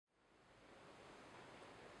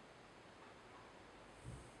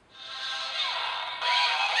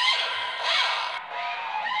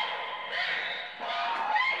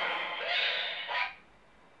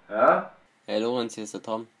1, hier ist der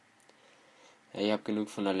Tom. Hey, ich hab genug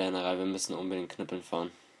von der Lernerei, wir müssen unbedingt Knüppeln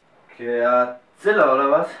fahren. Okay, ja, Ziller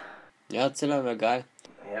oder was? Ja, Ziller wäre geil.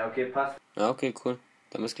 Ja, okay, passt. Ja, okay, cool.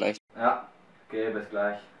 Dann bis gleich. Ja, okay, bis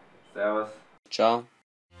gleich. Servus. Ciao.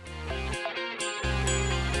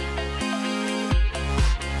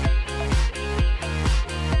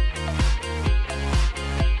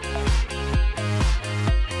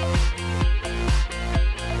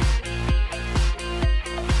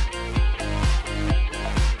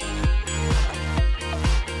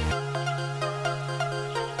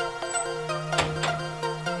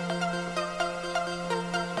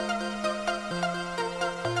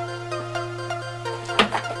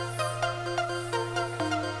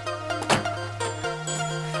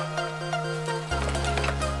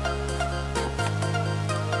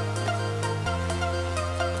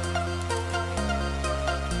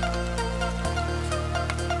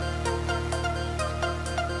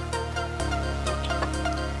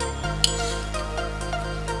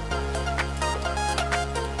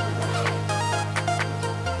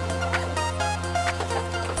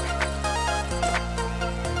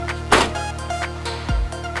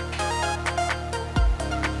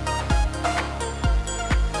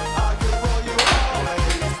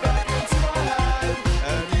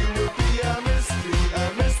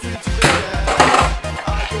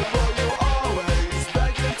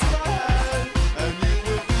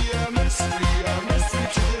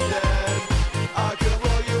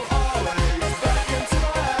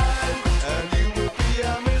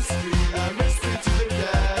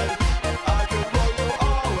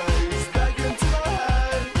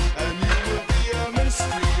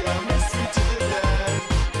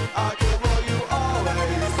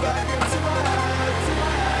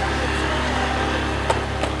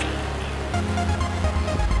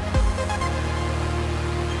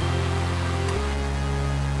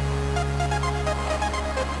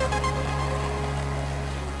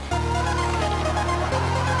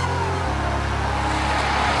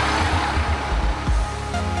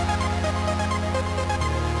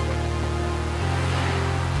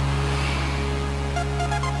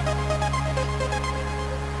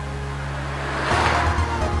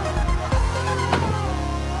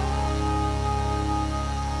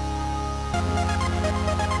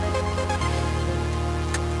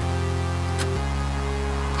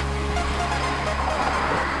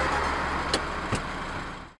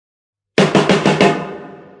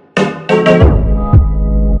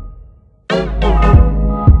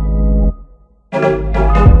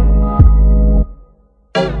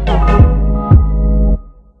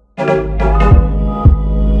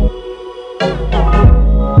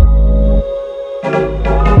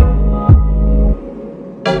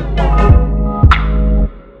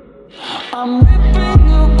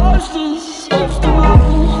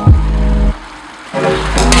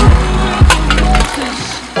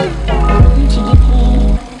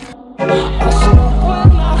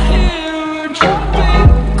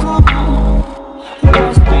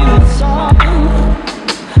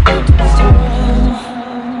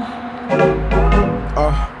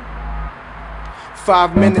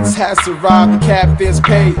 "5 minutes has arrived, the captain's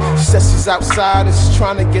paid. She says she's outside and she's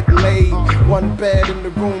trying to get laid. One bed in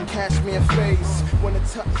the room, cashmere face. When it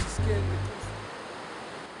touches skin.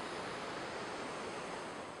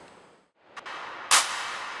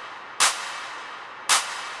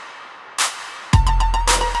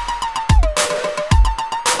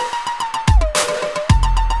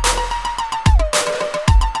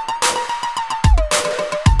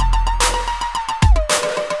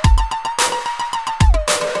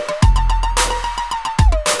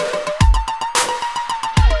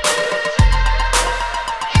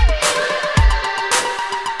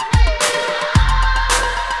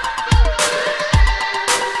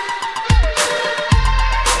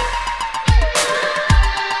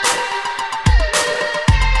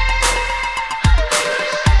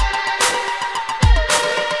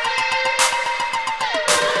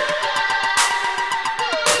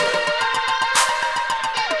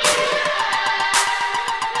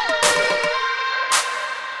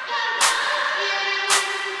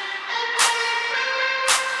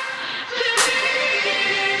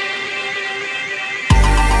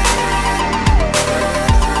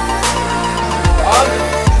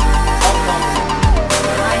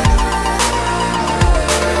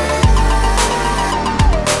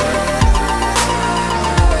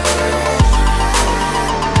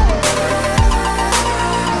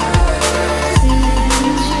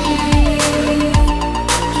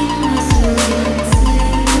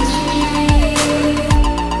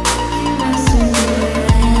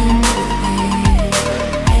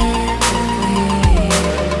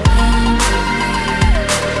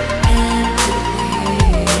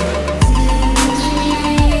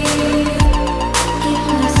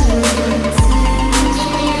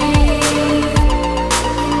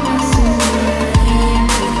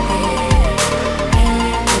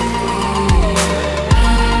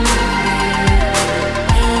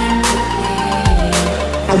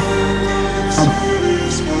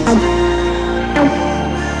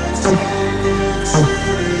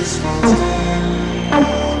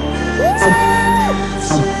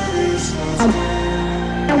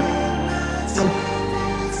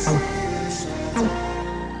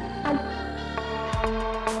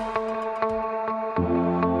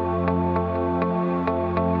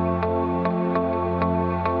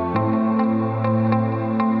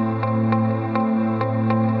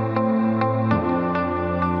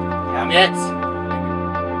 Jetzt!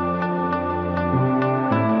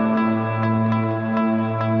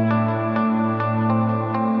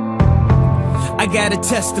 I gotta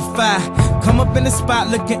testify, come up in the spot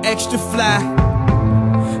looking extra fly.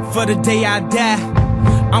 For the day I die,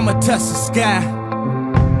 I'ma touch the sky.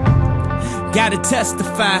 Gotta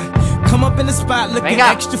testify, come up in the spot looking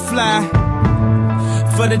extra fly.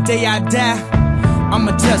 For the day I die,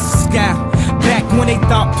 I'ma touch the sky. Back when they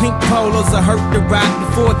thought pink polos would hurt the rock.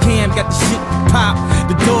 Before Cam got the shit pop,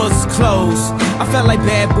 the doors closed. I felt like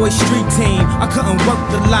bad boy street team, I couldn't work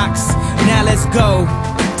the locks. Now let's go,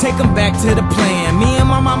 take them back to the plan. Me and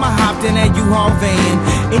my mama hopped in that U-Haul van.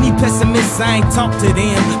 Any pessimists, I ain't talk to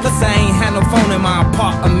them. Plus I ain't had no phone in my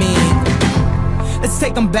apartment. Let's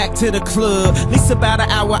take them back to the club. At least about an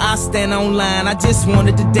hour I stand online. I just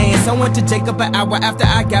wanted to dance. I went to Jacob an hour after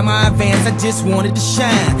I got my advance. I just wanted to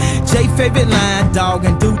shine. Jay favorite line, dog,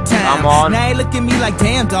 in due time. Now they look at me like,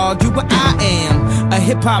 damn dog, you what I am. A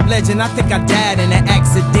hip-hop legend, I think I died in an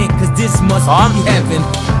accident. Cause this must be heaven.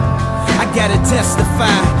 I gotta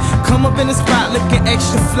testify, come up in the spot looking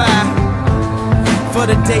extra fly. For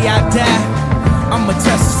the day I die, I'ma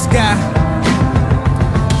touch the sky.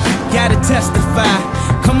 Gotta testify,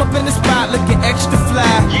 come up in the spot looking extra fly.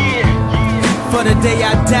 For the day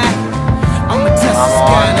I die, I'ma touch the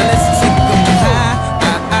sky. Now let's take them high.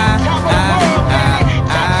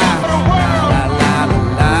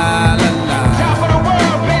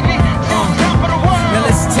 Now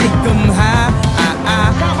let's take them high.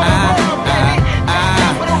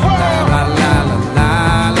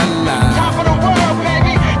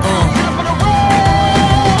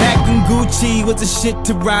 Was the shit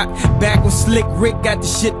to rock. Back when Slick Rick got the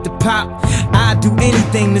shit to pop. I'd do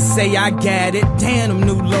anything to say I got it. Damn, them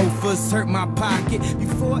new loafers hurt my pocket.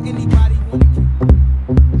 Before anybody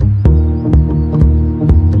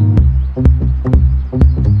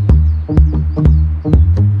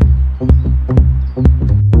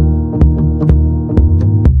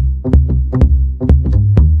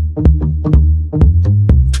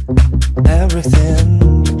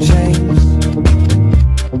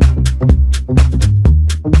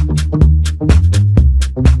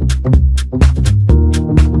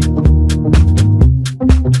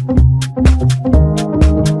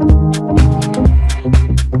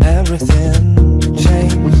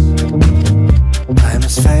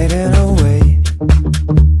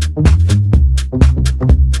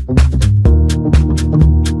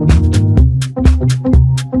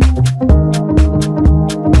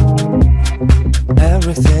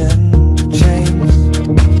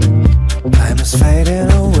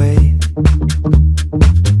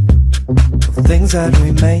that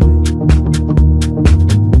remain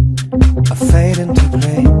are fade into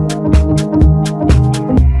grey.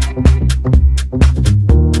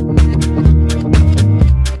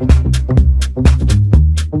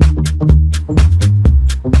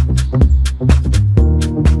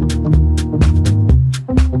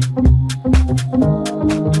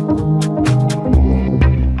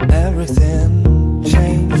 Everything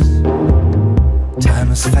changed,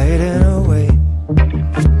 time is fading away.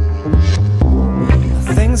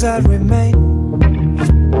 Things that remain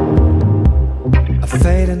are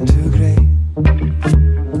fading to grey.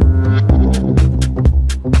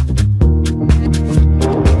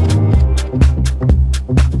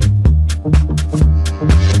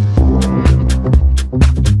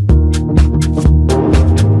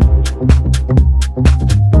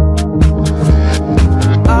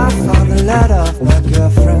 I found the letter of my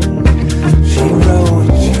girlfriend. She wrote,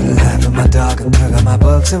 she laughed at my dog and took all my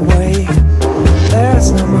books away.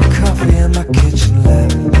 There's no more coffee in my kitchen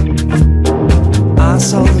left. I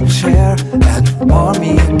sold the chair and bought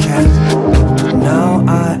me a cat. Now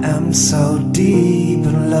I am so deep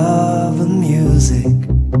in love and music.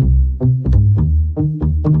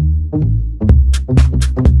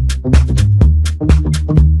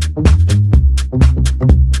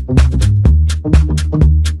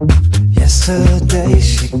 Yesterday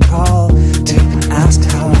she called to ask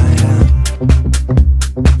how I am.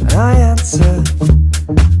 And I answered,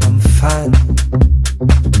 I'm fine.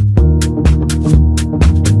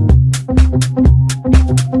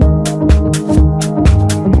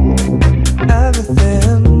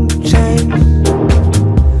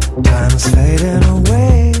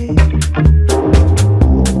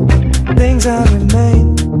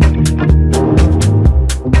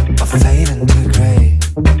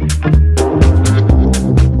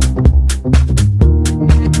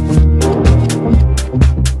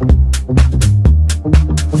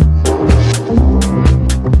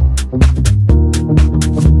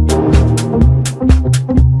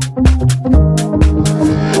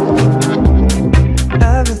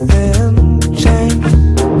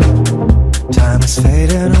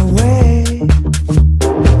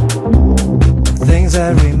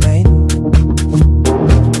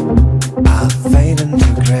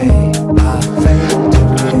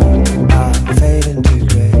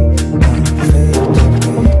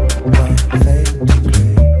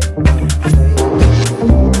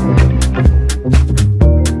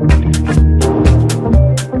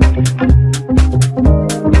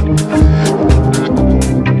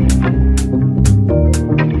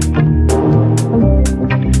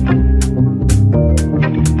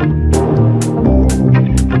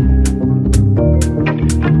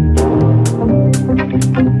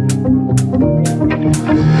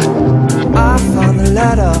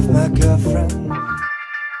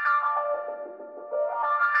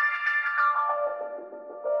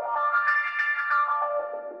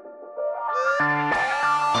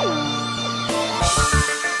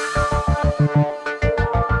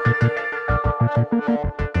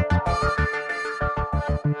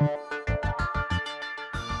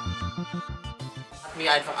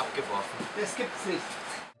 gibt's nicht.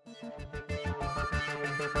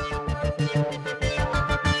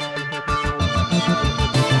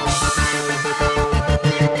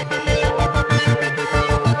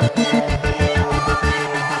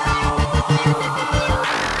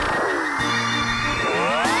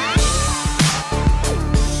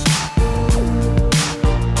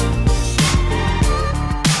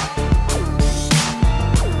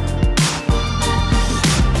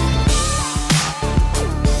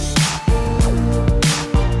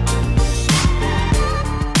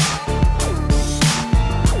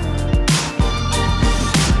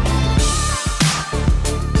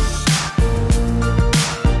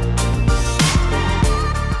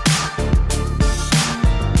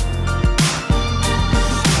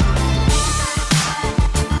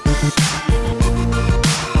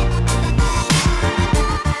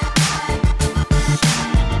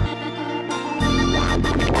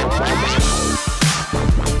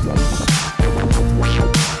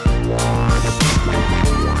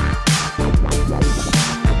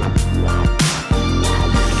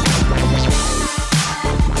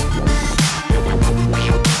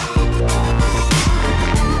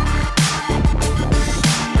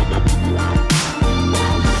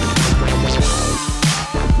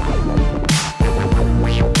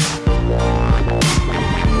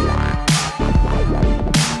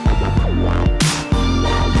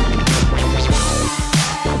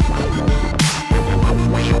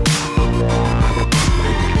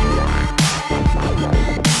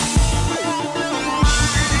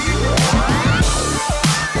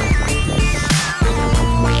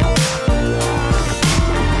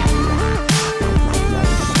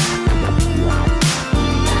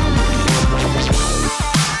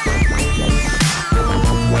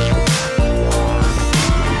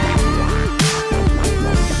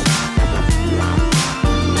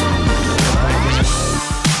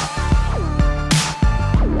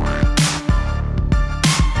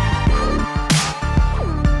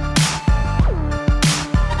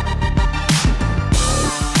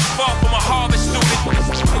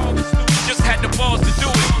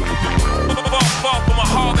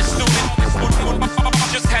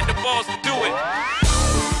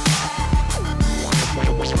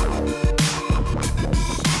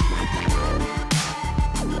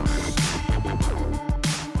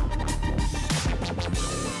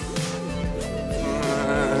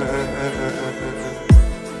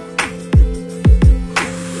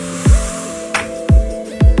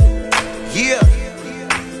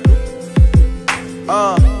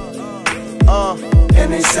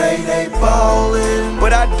 And they say they ballin',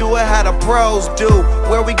 but I do it how the pros do.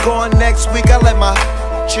 Where we going next week, I let my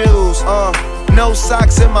choose. No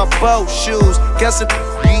socks in my boat shoes. Guess it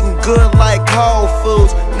eating good like Whole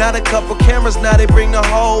Foods. Not a couple cameras, now they bring the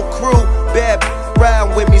whole crew. Bad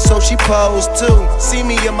riding with me, so she posed too. See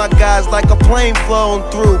me and my guys like a plane flown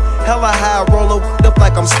through. Hella high, roll up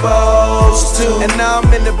like I'm supposed to. And now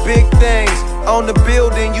I'm in the big things. On the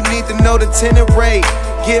building, you need to know the tenant rate.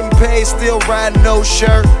 Getting paid, still riding no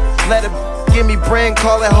shirt. Let it give me brain,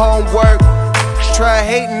 call it homework. Try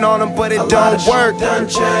hating on them, but it don't work. Done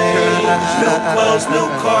changed. New clothes, new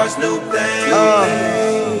cars, new things.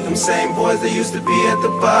 Them same boys that used to be at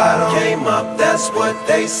the bottom came up, that's what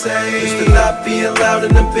they say. Used to not be allowed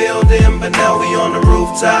in the building, but now we on the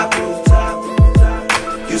rooftop.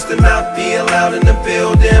 Used to not be allowed in the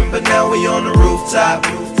building, but now we on the rooftop.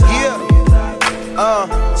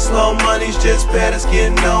 Slow money's just bad as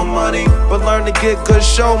getting no money. But learn to get good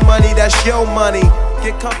show money, that's your money.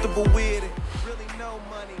 Get comfortable with it, really no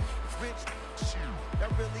money. Rich,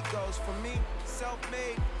 that really goes for me.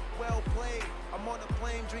 Self-made, well played. I'm on a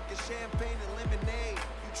plane drinking champagne and lemonade.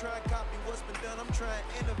 You try and copy what's been done, I'm trying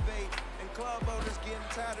to innovate. And club owners getting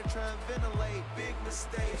tired of trying to ventilate. Big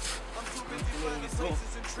mistakes, I'm too busy finding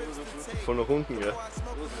places and trips to take. Von nach unten, gell?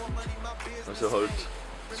 Also halt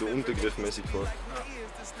so untergriffmäßig vor.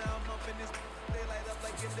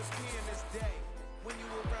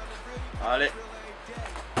 Alle.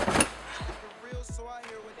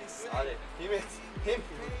 Alle. Him jetzt. Him.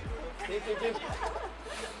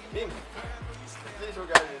 Him. Das ist so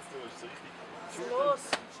geil jetzt, du. Das ist richtig. Los.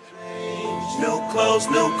 New clothes,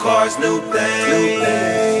 new cars, new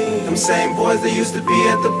things. Them same boys that used to be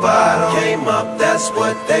at the bottom came up, that's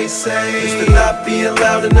what they say. Used to not be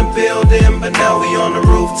allowed in the building, but now we on the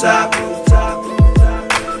rooftop.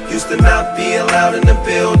 Used to not be allowed in the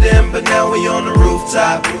building, but now we on the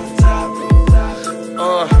rooftop.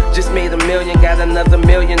 Just made $1 million, got another $1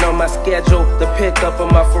 million on my schedule. The pickup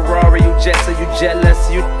of my Ferrari, you jet, so you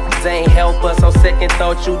jealous. You ain't help us, on second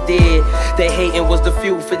thought you did. They hating was the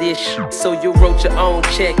fuel for this shit, so you wrote your own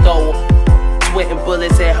check. Oh, sweating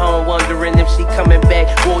bullets at home, wondering if she coming back.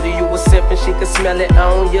 Water, you was simping, she could smell it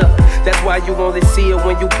on ya. That's why you only see her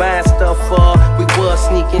when you buying stuff for. We was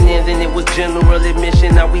sneaking in, then it was general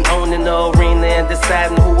admission. Now we owning the arena and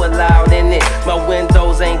deciding who allowed in it. My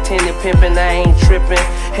windows ain't tinted, pimping, I ain't tripping.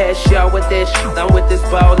 Had y'all with that shit, I'm with this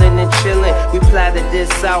ballin' and chillin'. We plotted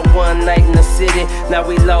this out one night in the city. Now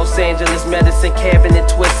we Los Angeles, medicine cabinet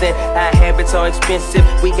twisting. Our habits are expensive,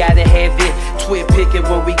 we gotta have it. Twit pick it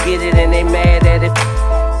when we get it and they mad at it.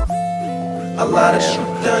 A lot of shit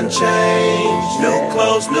done changed. New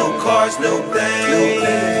clothes, new cars, new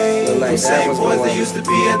things. Them same boys that used to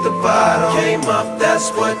be at the bottom came up,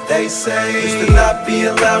 that's what they say. Used to not be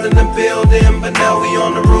allowed in the building, but now we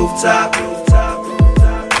on the rooftop.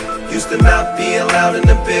 Used to not be allowed in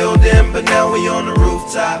the building, but now we on the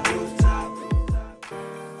rooftop.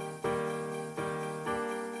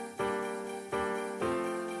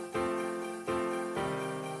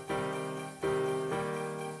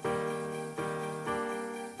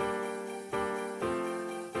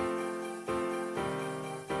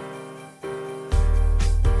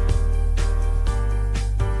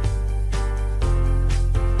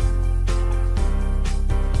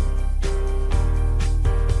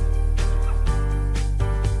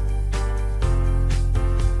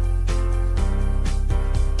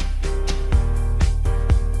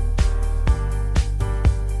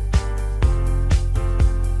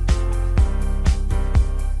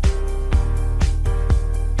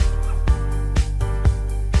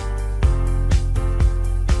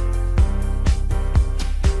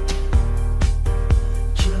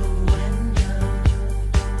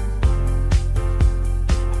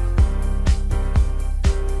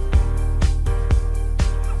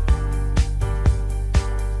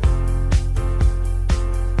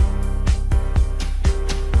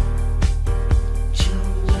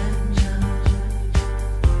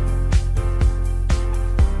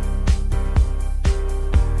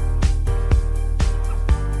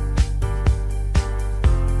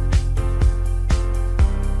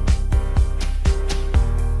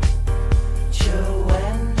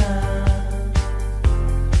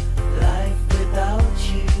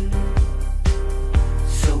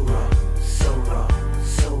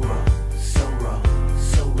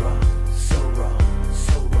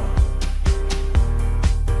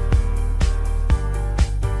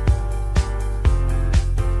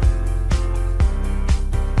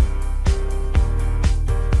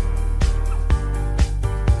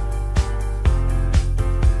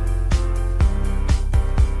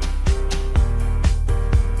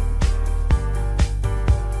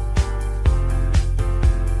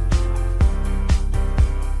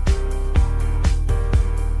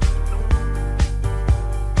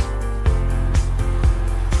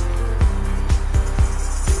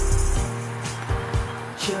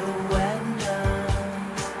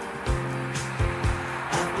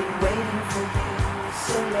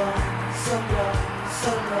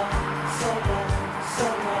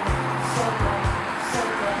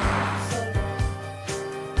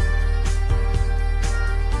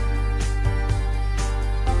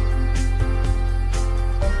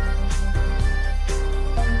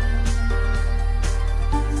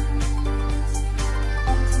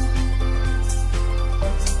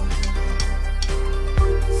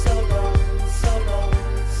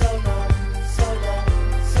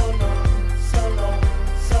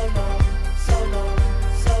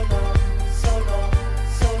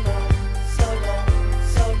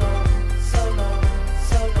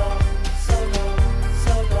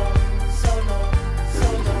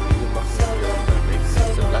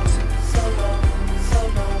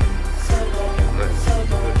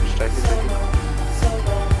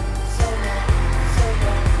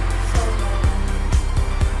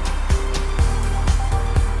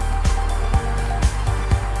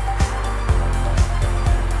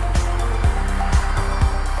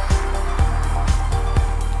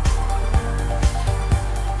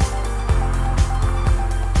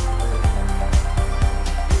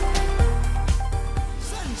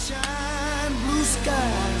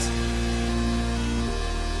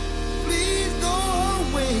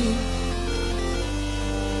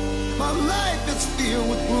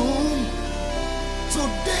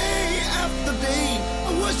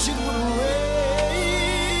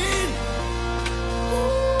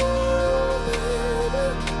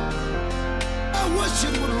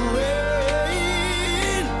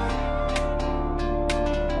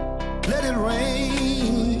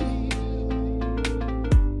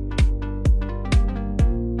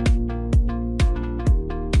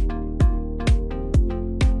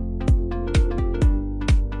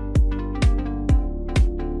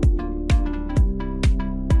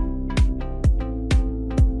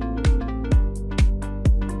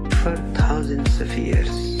 for thousands of years.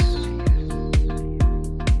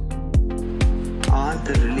 All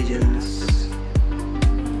the religions,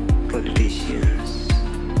 politicians,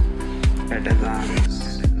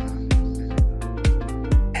 pedagogues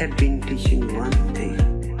have been teaching one thing,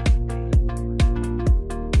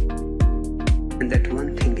 and that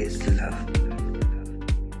one thing is love.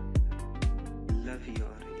 Love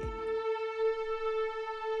your enemy.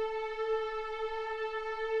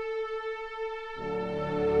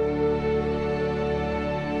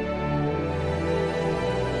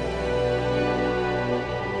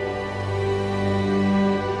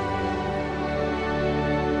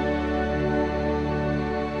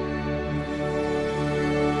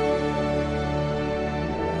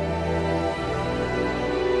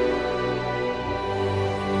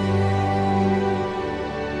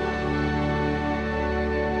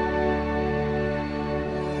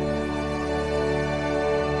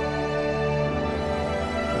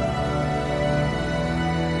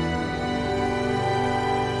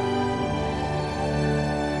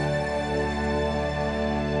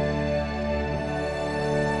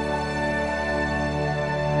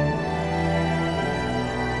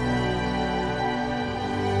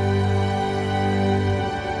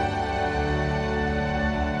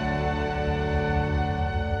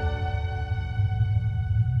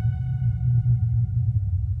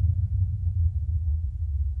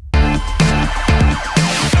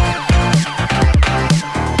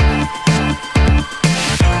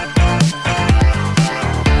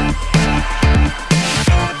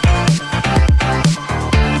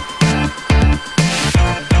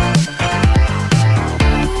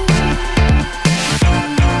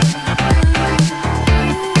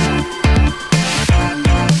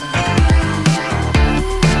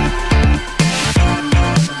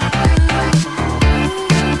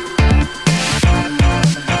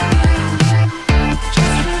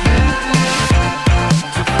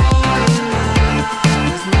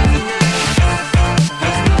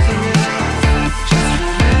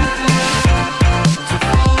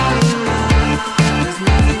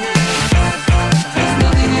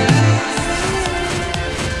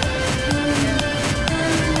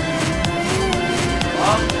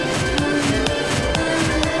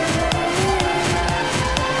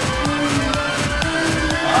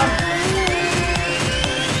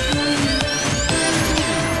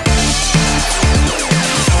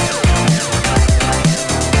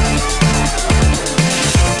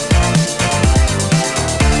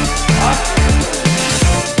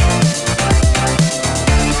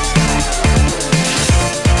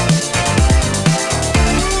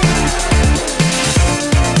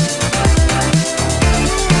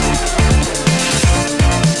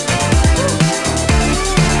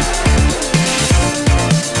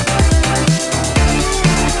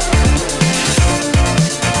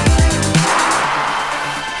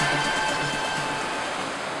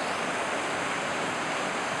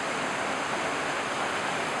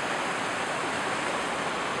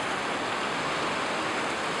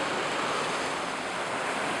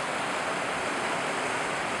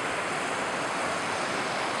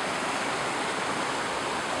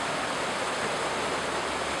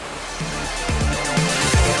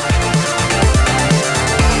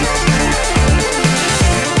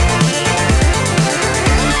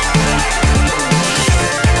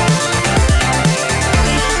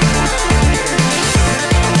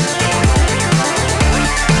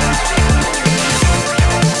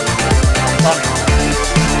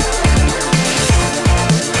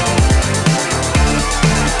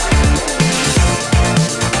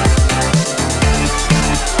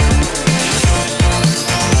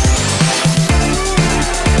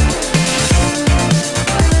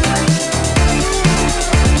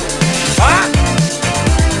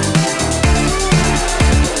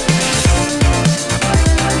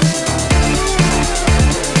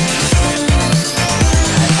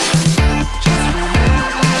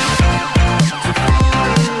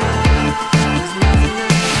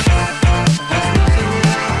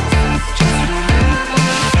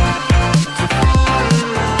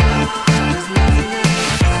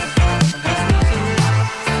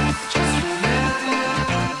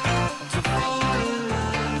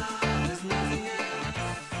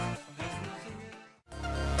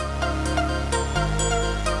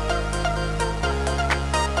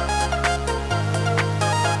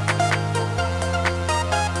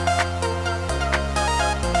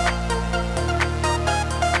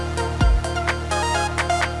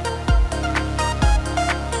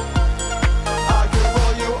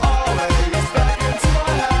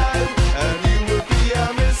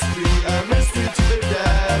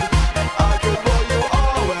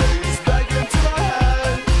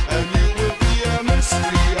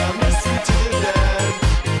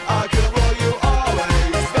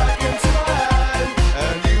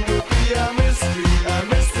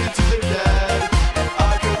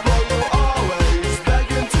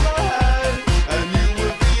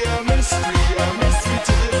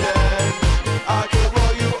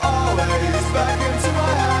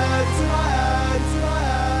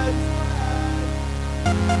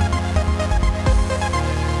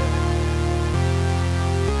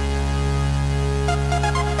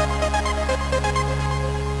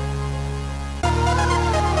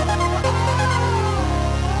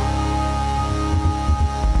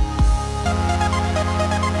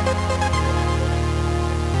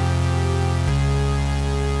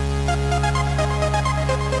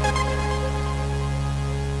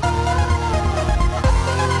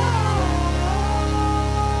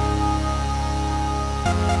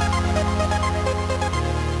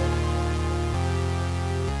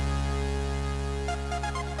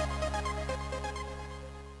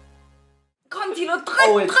 komm, Tilo,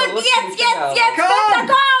 drück, jetzt,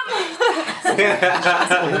 komm!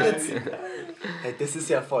 Hey, das ist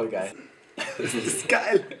ja voll geil. Das ist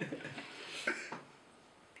geil.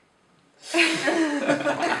 Das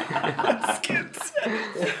gibt's.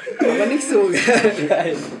 Aber nicht so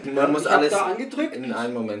geil. Man muss alles da angedrückt. in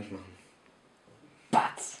einem Moment machen.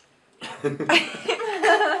 Batz.